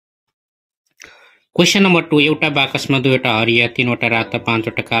Question number 2 एउटा बाकसमा 2वटा हरिया 3वटा राता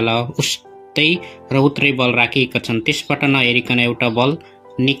 5वटा काला उस्तै र उत्तरै बल राखिएका छन्। त्यसबाट नहेरिकन एउटा बल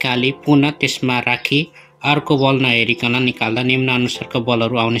निकाली पुनः त्यसमा राखी अर्को बल नहेरिकन निकाल्दा निम्न अनुसारका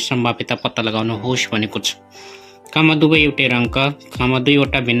बलहरू आउने सम्भाव्यता पत्ता लगाउनुहोस् भनेको छ। कमा दुवै एउटै रङका, कमा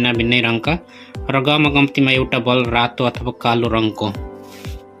दुईवटा भिन्न भिन्नै रङका र गमा कम्तीमा एउटा बल रातो अथवा कालो रङको।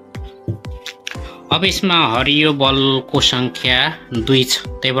 अब यसमा हरियो बलको संख्या 2 छ,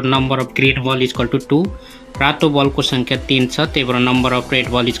 त्यही भएर number of green ball equal to 2, रातो बलको संख्या 3 छ, त्यही भएर number of red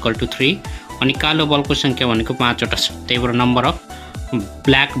ball equal to 3, अनि कालो बलको संख्या भनेको 5वटा छ, त्यही भएर number of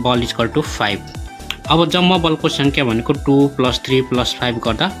black ball equal to 5। अब जम्मा बलको संख्या भनेको 2 + 3 + 5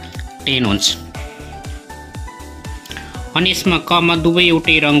 गर्दा 10 हुन्छ। अनि यसमा कमा दुवै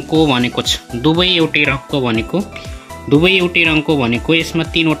एउटै रङको भनेको छ, दुवै एउटै रङको भनेको यसमा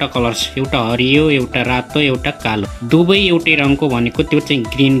 3वटा कलर छ, एउटा हरियो, एउटा रातो, एउटा कालो। दुवै एउटै रङको भनेको त्यो चाहिँ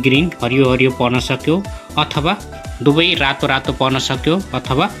ग्रीन ग्रीन हरियो हरियो पर्न सक्यो, अथवा दुवै रातो रातो पर्न सक्यो,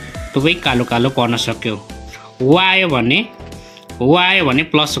 अथवा दुवै कालो कालो पर्न सक्यो। वा आयो भने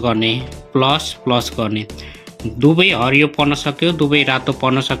प्लस गर्ने, प्लस गर्ने। दुवै हरियो पर्न सक्यो, दुवै रातो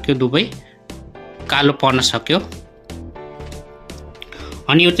पर्न सक्यो, दुवै कालो पर्न सक्यो।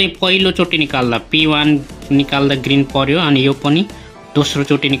 अनि यो चाहिँ पहिलो चोटि निकाल्दा P1 निकाल्दा ग्रीन पर्यो, अनि यो पनि दोस्रो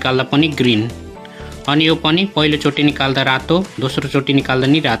चोटि निकाल्दा पनि ग्रीन, अनि यो पनि पहिलो चोटि निकाल्दा रातो, दोस्रो चोटि निकाल्दा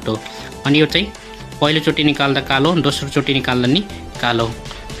नि रातो, अनि यो चाहिँ पहिलो चोटि निकाल्दा कालो, दोस्रो चोटि निकाल्दा नि कालो।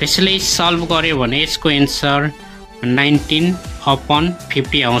 यसले सल्भ गर्यो भने यसको एन्सर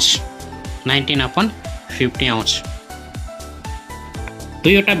 19/50 आउँछ, 19/50 आउँछ।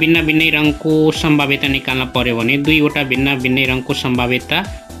 दुईवटा भिन्न भिन्नै रङको सम्भाव्यता निकाल्न पर्यो भने, दुईवटा भिन्न भिन्नै रङको सम्भाव्यता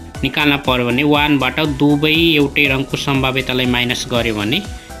निकाल्न पर्यो भने 1 बाट दुवै एउटै रङको सम्भाव्यतालाई माइनस गर्यो भने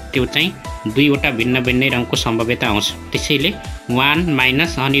त्यो चाहिँ दुईवटा भिन्न भिन्नै रङको सम्भाव्यता आउँछ। त्यसैले 1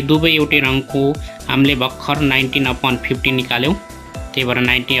 माइनस अनि दुवै एउटै रङको हामीले भर्खर 19/50 निकाल्यौँ, त्यही भएर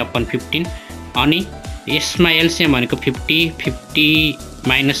 19/50। अनि यसमा एलसिएम भनेको 50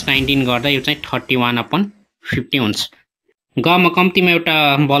 माइनस 19 गर्दा यो चाहिँ 31/50 हुन्छ। गमा कम्तीमा एउटा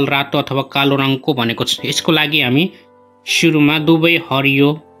बल रातो अथवा कालो रङको भनेको छ। यसको लागि हामी सुरुमा दुवै हरियो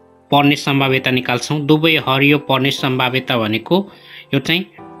पर्ने सम्भाव्यता निकाल्छौँ। दुवै हरियो पर्ने सम्भाव्यता भनेको यो चाहिँ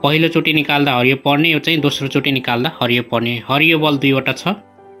पहिलोचोटि निकाल्दा हरियो पर्ने, यो चाहिँ दोस्रो चोटि निकाल्दा हरियो पर्ने। हरियो बल 2वटा छ,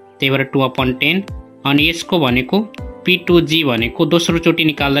 त्यही भएर 2/10। अनि यसको भनेको P2G भनेको दोस्रो चोटि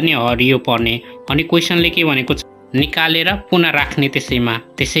निकाल्दा नि हरियो पर्ने, अनि क्वेसनले के भनेको छ निकालेर पुनः राख्ने त्यसैमा,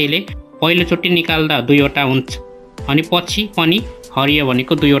 त्यसैले पहिलोचोटि निकाल्दा 2वटा हुन्छ, अनि पछि पनि हरियो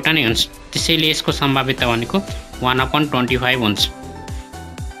भनेको 2वटा नै हुन्छ, त्यसैले यसको सम्भाव्यता भनेको 1/25 हुन्छ।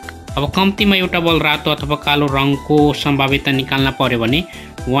 अब कम्तीमा एउटा बल रातो अथवा कालो रङको सम्भाव्यता निकाल्न पर्यो भने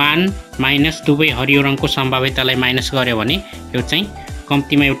 1 माइनस दुवै हरियो रङको सम्भाव्यतालाई माइनस गर्यो भने यो चाहिँ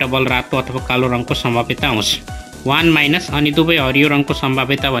कम्तीमा एउटा बल रातो अथवा कालो रङको सम्भाव्यता आउँछ। 1 माइनस अनि दुवै हरियो रङको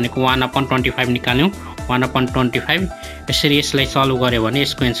सम्भाव्यता भनेको 1/25 निकाल्यौँ, 1/25। यसरी यसलाई सल्भ गर्यो भने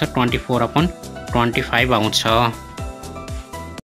यसको एन्सर 24/25 आउँछ।